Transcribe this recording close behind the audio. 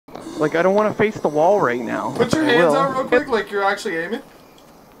Like, I don't want to face the wall right now. Put your hands out real quick, like you're actually aiming.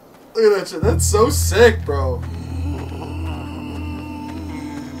 Look at that shit. That's so sick, bro.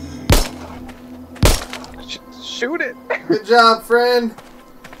 Shoot it. Good job, friend.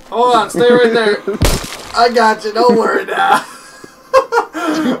 Hold on, stay right there. I got you. Don't worry now.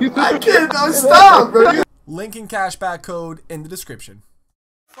 I can't. Don't stop, bro. Link and cashback code in the description.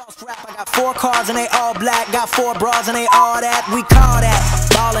 False rap, I got 4 cars and they all black. Got 4 bras and they all that. We call that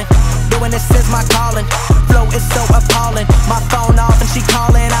ballin'. Doing this is my calling. Flow is so appalling. My phone off and she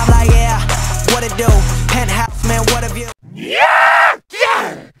calling. I'm like, yeah, what it do? Penthouse, man, what have you? Yeah!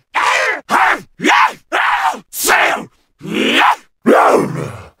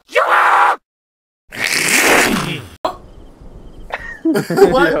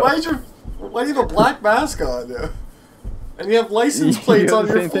 Why do you have a black mask on, dude? And you have license plates on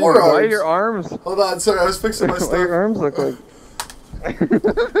your forearms. Why are your arms? Hold on, sorry, I was fixing my stuff. Why your arms look like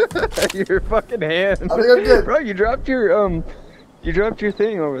your fucking hand? I think I'm good. Bro, you dropped your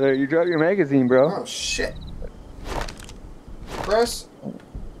thing over there. You dropped your magazine, bro. Oh shit. Press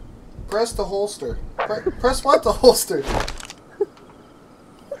the holster. Press what? The holster.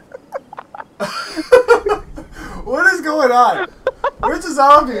 What is going on? Where's the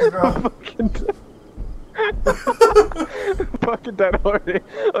zombies, bro? Fucking dead already.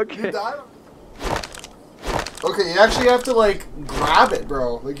 Okay. You died? Okay, you actually have to like grab it,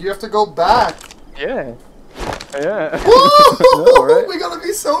 bro. Like you have to go back. Yeah. Yeah. Whoa! Right? We gotta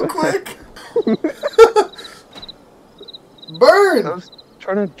be so quick. Burn! I was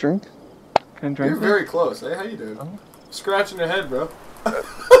trying to drink. Can I drink? You're very close. Hey, how you doing? Oh. Scratching your head, bro.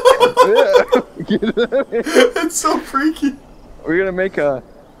 It's so freaky. We're gonna make a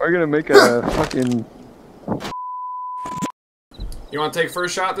fucking. You want to take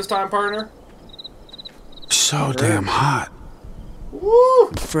first shot this time, partner? So damn hot.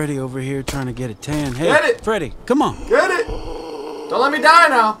 Woo! Freddy over here trying to get a tan. Hey, get it, Freddy, come on. Get it. Don't let me die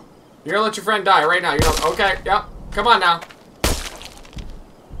now. You're gonna let your friend die right now. You know? Okay. Yep. Come on now.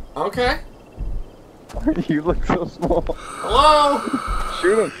 Okay. You look so small. Hello.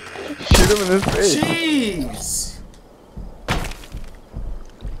 Shoot him. Shoot him in his face. Jeez.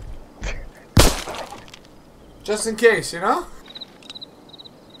 Just in case, you know?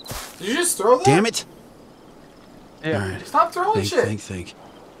 Did you just throw that? Damn it. Yeah. Right. Stop throwing shit. Think.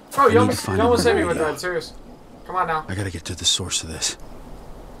 Bro, you almost hit me with that, serious. Come on now. I gotta get to the source of this.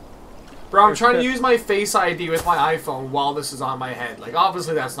 Bro, I'm trying to use my Face ID with my iPhone while this is on my head. Like,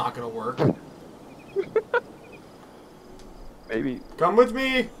 obviously that's not gonna work. Maybe. Come with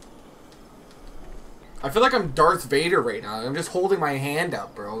me. I feel like I'm Darth Vader right now. I'm just holding my hand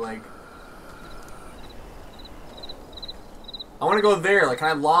up, bro. Like, I want to go there. Like, can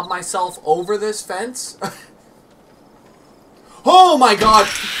I lob myself over this fence? Oh my god,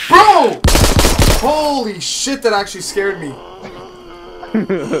 bro! Holy shit, that actually scared me.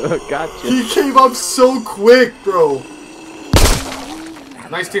 Gotcha. He came up so quick, bro.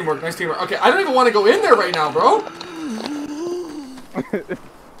 Nice teamwork, nice teamwork. Okay, I don't even want to go in there right now, bro.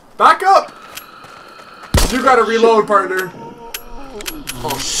 Back up! You gotta reload, partner.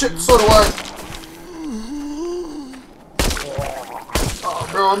 Oh shit, so do I. Oh,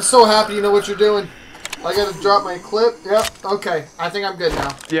 bro, I'm so happy you know what you're doing. I gotta drop my clip. Yep, okay. I think I'm good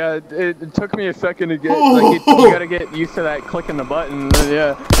now. Yeah, it took me a second to get, like, you gotta get used to that clicking the button,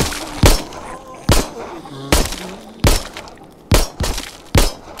 yeah.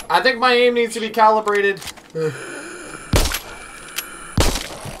 I think my aim needs to be calibrated.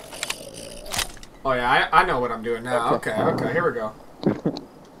 Oh yeah, I know what I'm doing now. Okay, here we go.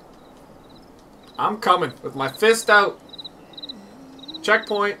 I'm coming with my fist out.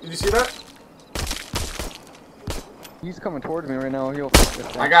 Checkpoint. Did you see that? He's coming towards me right now. I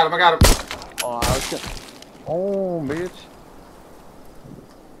got him, I got him. Oh, I was gonna... Oh, bitch.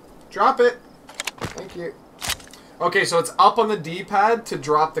 Drop it. Thank you. Okay, so it's up on the D-pad to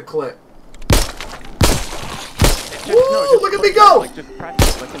drop the clip. Woo! Look at me go! Like, just press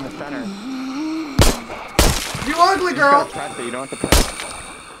it, like in the center. You ugly girl! You just gotta press it, you don't have to press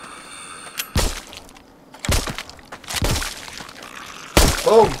it.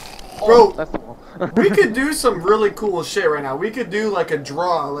 Boom. Bro, that's the wall. We could do some really cool shit right now. We could do like a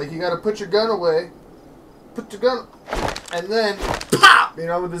draw. Like, you gotta put your gun away. Put your gun... And then... Pop! You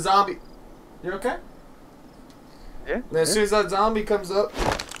know, with the zombie... You okay? Yeah. And as soon as that zombie comes up...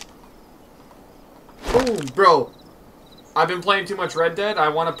 Boom, bro. I've been playing too much Red Dead. I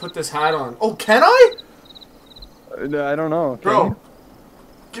want to put this hat on. Oh, can I? I don't know. Bro,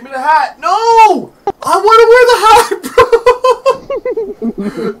 give me the hat. No! I want to wear the hat, bro!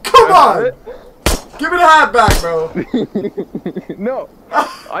 Come on! Give me the hat back, bro. No,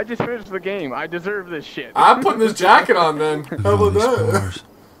 I just finished the game. I deserve this shit. I'm putting this jacket on then. How about These that? cars.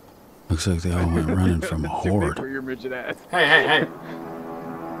 Looks like they all went running from a Too big horde. for your midget ass. Hey.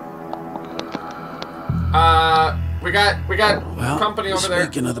 We got Well, company over there.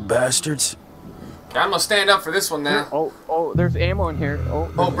 speaking of the bastards, I'm gonna stand up for this one now. Oh, there's ammo in here.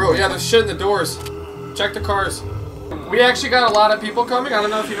 Oh, bro, yeah, there's shit in the doors. Check the cars. We actually got a lot of people coming. I don't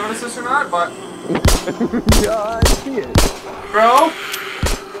know if you noticed this or not, but... Yeah, I see it. Bro?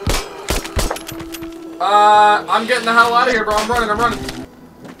 I'm getting the hell out of here, bro. I'm running.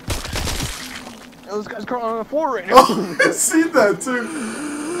 Oh, this guy's crawling on the floor right now. Oh, I see that, too.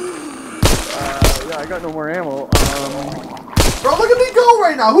 Yeah, I got no more ammo. Bro, look at me go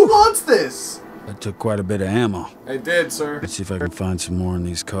right now. Who wants this? that took quite a bit of ammo. I did, sir. Let's see if I can find some more in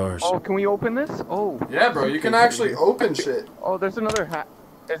these cars. Oh, can we open this? Oh. Yeah, bro, you can actually open shit. Oh, there's another hat.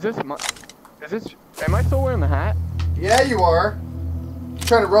 Is this my... Is this... Am I still wearing the hat? Yeah, you are. You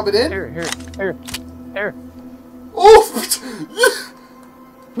trying to rub it in? Here. Oh!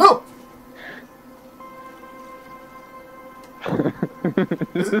 No!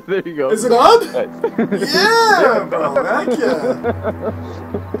 There you go. Is it on? Nice. Yeah, bro. Thank you.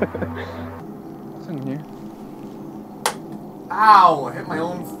 What's in here? Ow! I hit my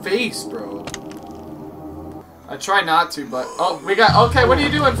own face, bro. I try not to, but... Oh, we got... Okay, what are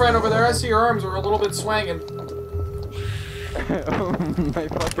you doing, friend, over there? I see your arms are a little bit swanging. My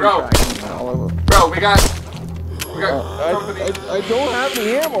fucking Bro. all over. Bro, we got... company. I don't have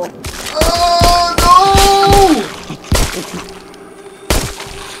the ammo. Oh, no!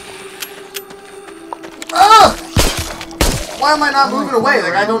 Ah! Why am I not moving away?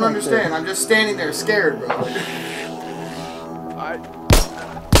 Like, I don't understand. I'm just standing there scared, bro.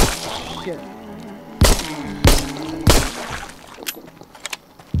 Shit.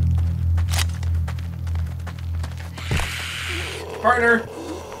 Partner.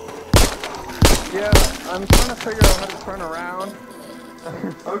 Yeah, I'm trying to figure out how to turn around.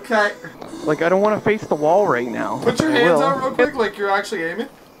 Okay. Like, I don't want to face the wall right now. Put your hands out real quick, like you're actually aiming.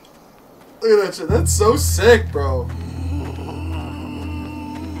 Look at that shit. That's so sick, bro.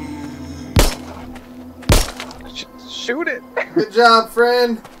 Shoot it. Good job,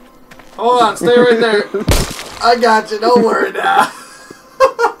 friend. Hold on, stay right there. I got you. Don't worry now.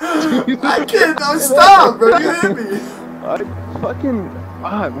 I can't. No, stop, bro. You hit me. I fucking...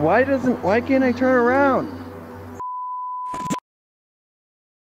 why can't I turn around?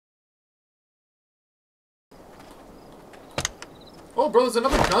 Oh, bro, there's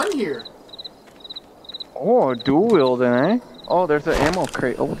another gun here. Oh, dual wielding, eh? Oh, there's an ammo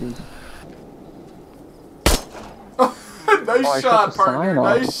crate. Oh, dude. Nice shot, shut the partner. sign off.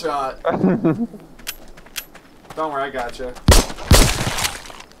 Nice shot. Don't worry, I got you.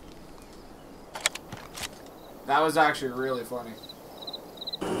 That was actually really funny.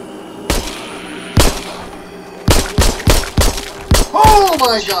 Oh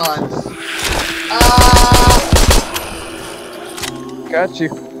my god! Got you.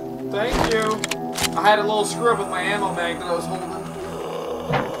 Thank you. I had a little screw up with my ammo bag that I was holding.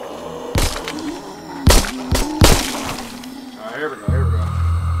 Alright, here we go, here we go.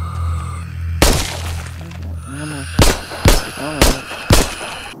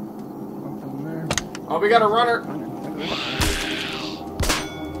 Oh, we got a runner.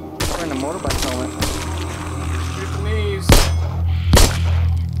 Find a motorbike on it. Shoot the knees.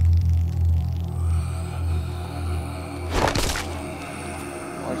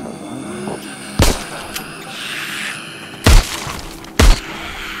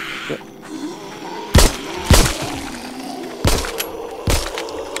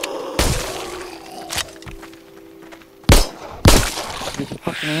 There's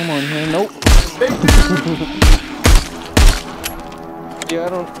fucking ammo in here. Nope. Big dude. Yeah, I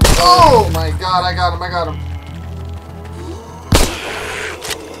don't... Oh my god, I got him.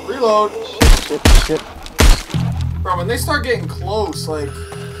 Reload. Shit. Bro, when they start getting close, like...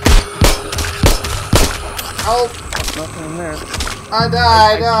 Help. Nothing in there. I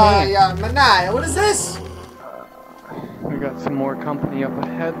died. Yeah, Manaya. What is this? We got some more company up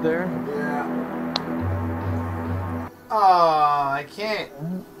ahead there. Yeah. Oh, I can't.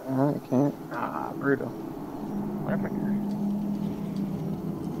 I can't. Brutal.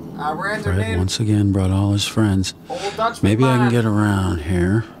 We're entering Fred in. once again brought all his friends. Old Dutchman. Maybe I can get around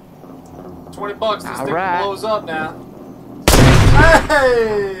here. $20. This thing Alright. blows up now.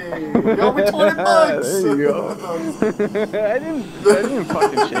 Hey! You owe me $20. There you go. I didn't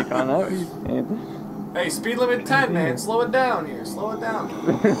fucking shake on that. What are you saying? Hey, speed limit 10, man. Slow it down here. Slow it down.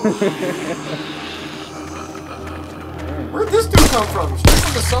 Where'd this dude come from? Straight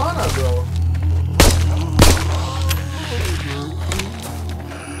from the sauna, bro.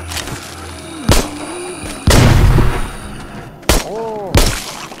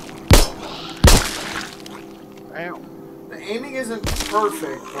 Ow. The aiming isn't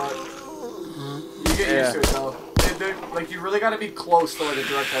perfect, but you get used to it though. Like you really gotta be close for like a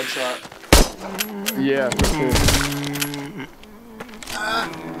direct headshot. Yeah, for sure.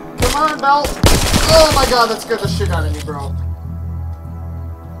 Come on, Belt! Oh my god, that scared the shit out of me, bro.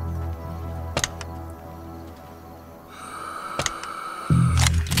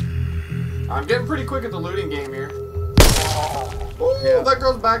 I'm getting pretty quick at the looting game here. Ooh, Yeah. that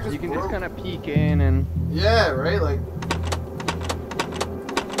girl's back just You can broke. just kind of peek in and... Yeah, right? Like...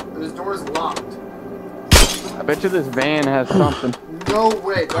 This door's locked. I bet you this van has something. No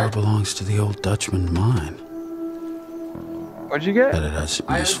way. Car That, belongs to the old Dutchman mine. What'd you get? Bet it has some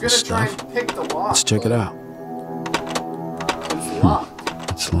I was useful gonna try stuff. and pick the lock. Let's check it out. It's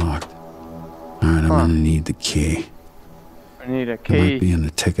locked. It's locked. Alright, I'm gonna need the key. I need a It might be key. in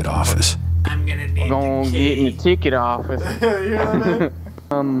the ticket office. I'm gonna need Gonna get in the ticket office. You know what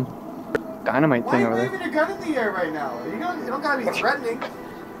I mean? Dynamite Why are thing you over there. waving your gun in the air right now? You don't gotta be threatening.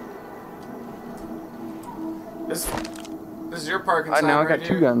 This is your parking I spot know, I right got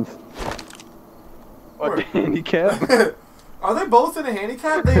two here. guns. What, Where? the handicap? Are they both in a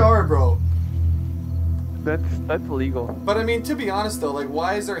handicap? They are, bro. That's legal. But I mean, to be honest though, like,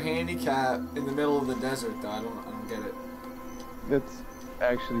 why is there handicap in the middle of the desert? Though I don't get it. That's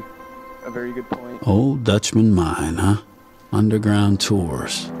actually a very good point. Old Dutchman mine, huh? Underground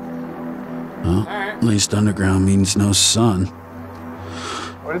tours. Well, Alright. at least underground means no sun.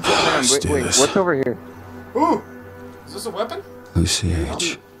 What is that? Let's do Wait, this. what's over here? Ooh, is this a weapon? Lucy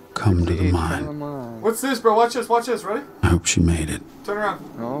H. Come to the mine. What's this, bro? Watch this. Watch this. Ready? I hope she made it. Turn around.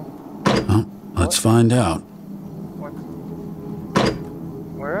 No. Well, let's find out. What?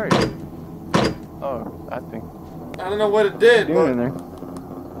 Where are you? Oh, that thing. I don't know what it did, What are you doing in but there?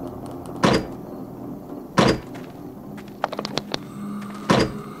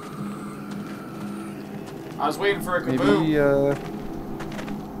 I was waiting for a kaboom. Maybe, Yeah,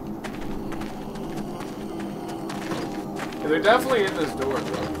 they're definitely in this door,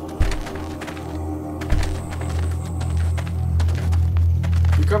 bro.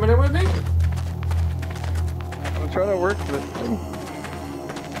 You coming in with me? I'm trying to work this thing.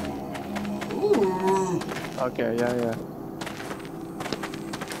 Ooh. Okay, yeah.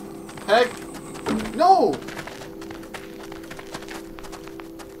 Heck. No!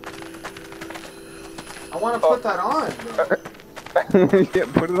 I want to put that on, bro. Yeah,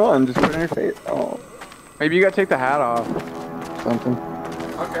 put it on. Just put it on your face. Oh. Maybe you gotta take the hat off. Something.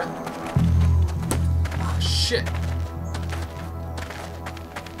 Okay. Ah, shit.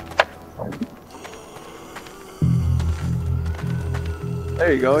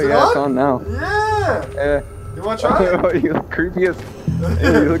 There you go. Is it Yeah, it's on? on now. Yeah! Yeah. You want to try it? You look creepy as.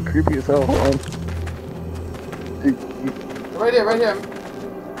 Yeah, you look creepy as hell. Hold on. Right here, right here.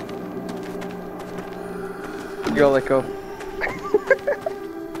 You gotta let go.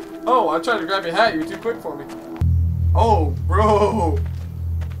 Oh, I tried to grab your hat. You were too quick for me. Oh, bro.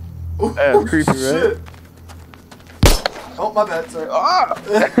 Ooh, That's creepy, shit. Oh, my bad. Sorry. Ah!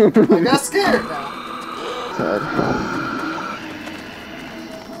 I got scared now. Sad.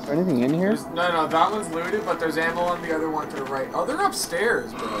 Is there anything in here? No, that one's looted, but there's ammo on the other one to the right. Oh, they're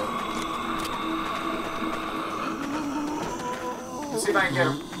upstairs, bro. Let's see if I can get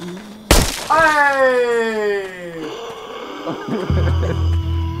them. Hey!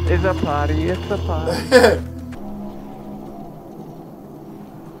 It's a party, it's a party.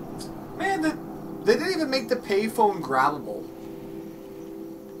 Man, they didn't even make the payphone grabbable.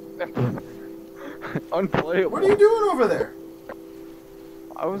 Unplayable. What are you doing over there?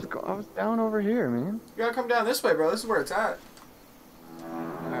 I was down over here, man. You gotta come down this way, bro. This is where it's at.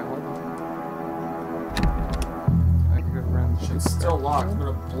 Alright, hold on. I can go around the Shit's still locked. I'm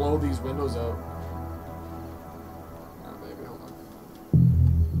gonna blow these windows out. Oh, baby, hold on.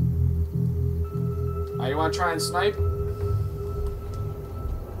 You wanna try and snipe?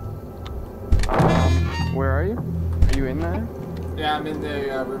 Where are you? Are you in there? Yeah, I'm in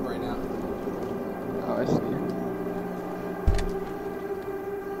the room right now. Oh, I see.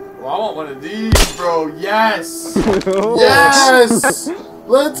 Well, I want one of these, bro. Yes! Yes!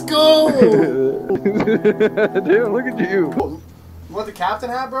 Let's go! Dude, look at you. You want the captain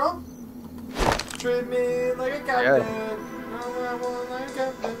hat, bro? Treat me like a captain. No, I want like a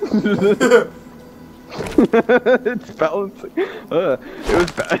captain. It's balancing.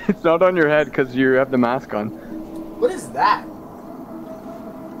 It's not on your head because you have the mask on. What is that?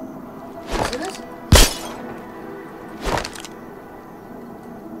 See this?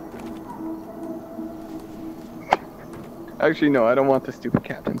 Actually, no, I don't want the stupid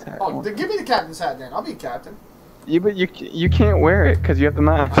captain's hat. Oh, then give me the captain's hat then. I'll be captain. Yeah, but you can't wear it because you have the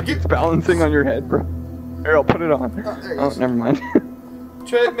mask. It's balancing on your head, bro. Here, I'll put it on. Oh, there it Oh, goes. never mind.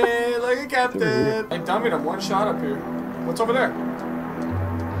 Treat me like a captain. Hey, dummy, I'm one shot up here. What's over there?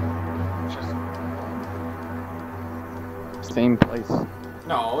 Same place.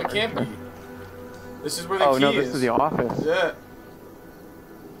 No, it can't be. This is where the Oh key no, is. this is the office. Yeah.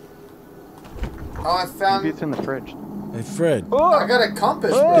 Oh, I found. Maybe it's in the fridge. Hey, Fred. I got a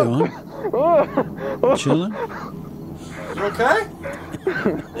compass, What bro. you doing? Chilling? You okay?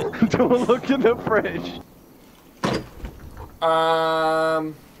 Don't look in the fridge.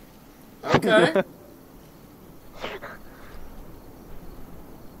 Okay.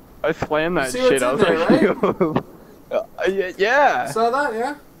 I slammed that see shit. what's I in was there, like, yeah. Saw that,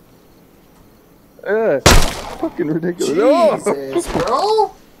 yeah? Fucking ridiculous. Jesus,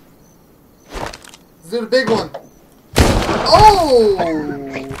 bro. Let's do the big one. Oh!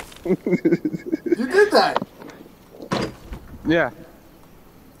 You did that. Yeah.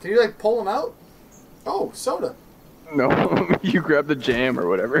 Can you, like, pull them out? Oh, soda. No, you grab the jam or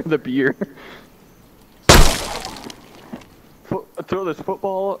whatever, the beer. Throw this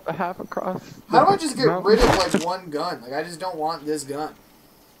football half across. How do I just get mountain. rid of, like, one gun? Like, I just don't want this gun.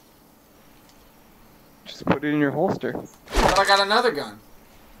 Just put it in your holster. But I got another gun.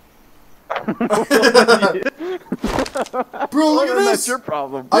 Bro, look at this! That's your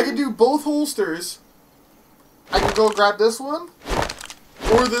problem. I can do both holsters. I can go grab this one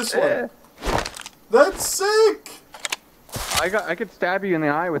or this one. That's sick! I could stab you in the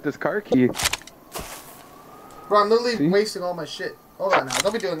eye with this car key. Bro, I'm literally See? wasting all my shit. Hold on now,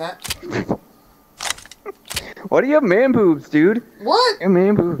 don't be doing that. Why do you have man boobs, dude? What? You have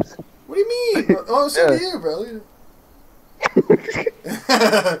man boobs. What do you mean? Oh, so do you, bro.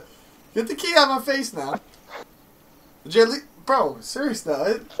 Get the key out of my face now. Bro, serious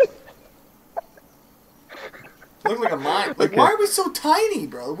now. Look like a mine. Like, Okay. why are we so tiny,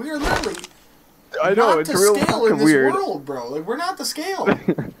 bro? We are literally I know, not it's the real scale in fucking this weird. world, bro. Like, we're not the scale.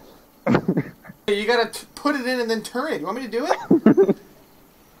 You gotta put it in and then turn it. You want me to do it?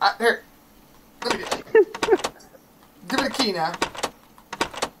 Here. Let me do it. Give it a key now.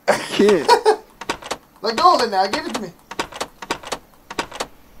 Kid. Let go of it now. Give it to me.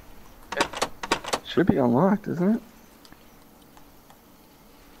 Should be unlocked, isn't it?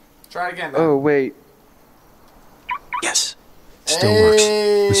 Try it again now. Oh, wait. Yes. Still works.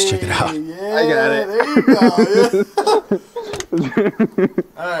 Let's check it out. Yeah, I got it. There you go. Yeah.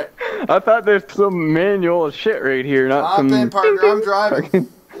 Alright. I thought there's some manual shit right here, not Hop some... in, partner. I'm driving.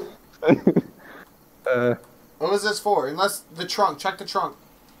 What was this for? Unless the trunk. Check the trunk.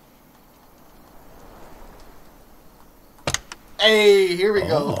 Hey, here we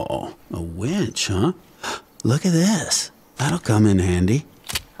go. Oh, a winch, huh? Look at this. That'll come in handy.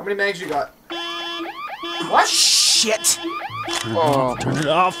 How many mags you got? What? Shit! Oh. Turn it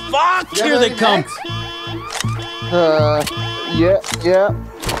off. Fuck! You Here have they any come. mags? Yeah.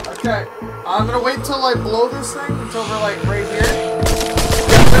 Okay. I'm gonna wait till I blow this thing until we're like right here. Yep,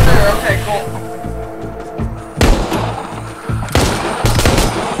 they're there. Okay, cool.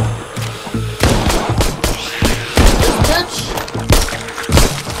 This bitch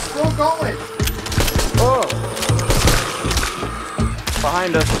still going. Oh.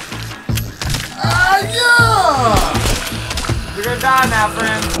 Behind us. Ah, yeah! You're gonna die now,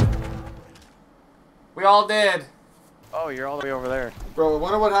 friend. We all did. Oh, you're all the way over there. Bro, I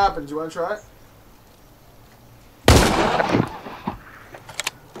wonder what happens. You wanna try it?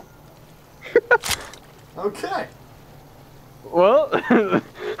 Okay. Well,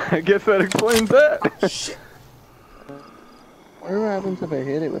 I guess that explains that. Shit. What happens if I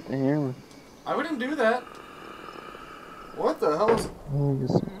hit it with the hammer? I wouldn't do that. What the hell is...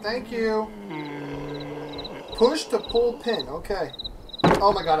 Thank you. Push to pull pin. Okay.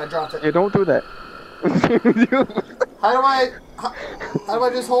 Oh my god, I dropped it. Yeah, don't do that. How do I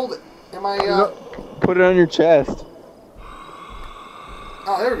just hold it? Am I, Put it on your chest.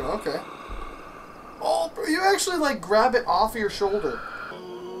 Oh, there we go. Okay. Oh, bro, you actually, like, grab it off your shoulder.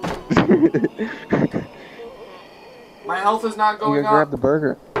 My health is not You going gotta grab up. the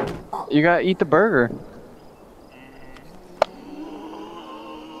burger. You gotta eat the burger.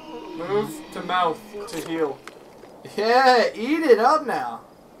 Move to mouth to heal. Yeah, eat it up now.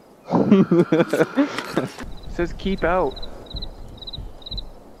 It says keep out.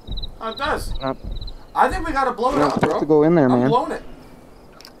 Oh, it does. Not, I think we gotta blow it you're not up, supposed bro. to go in there, I'm man. blowing it.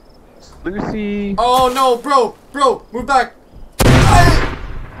 Lucy. Oh no, bro, move back.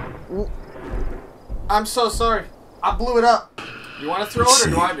 I'm so sorry. I blew it up. You want to throw it or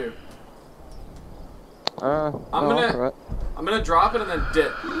do I do? I'll throw it. I'm gonna drop it and then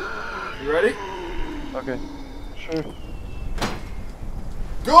dip. You ready? Okay. Sure.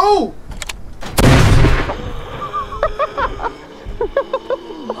 Go!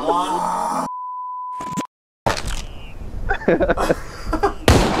 Oh,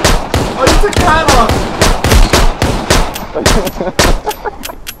 you took your hat off!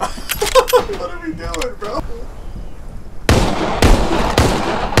 What are we doing, bro?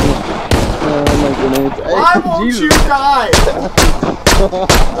 Oh my goodness. Why won't you die?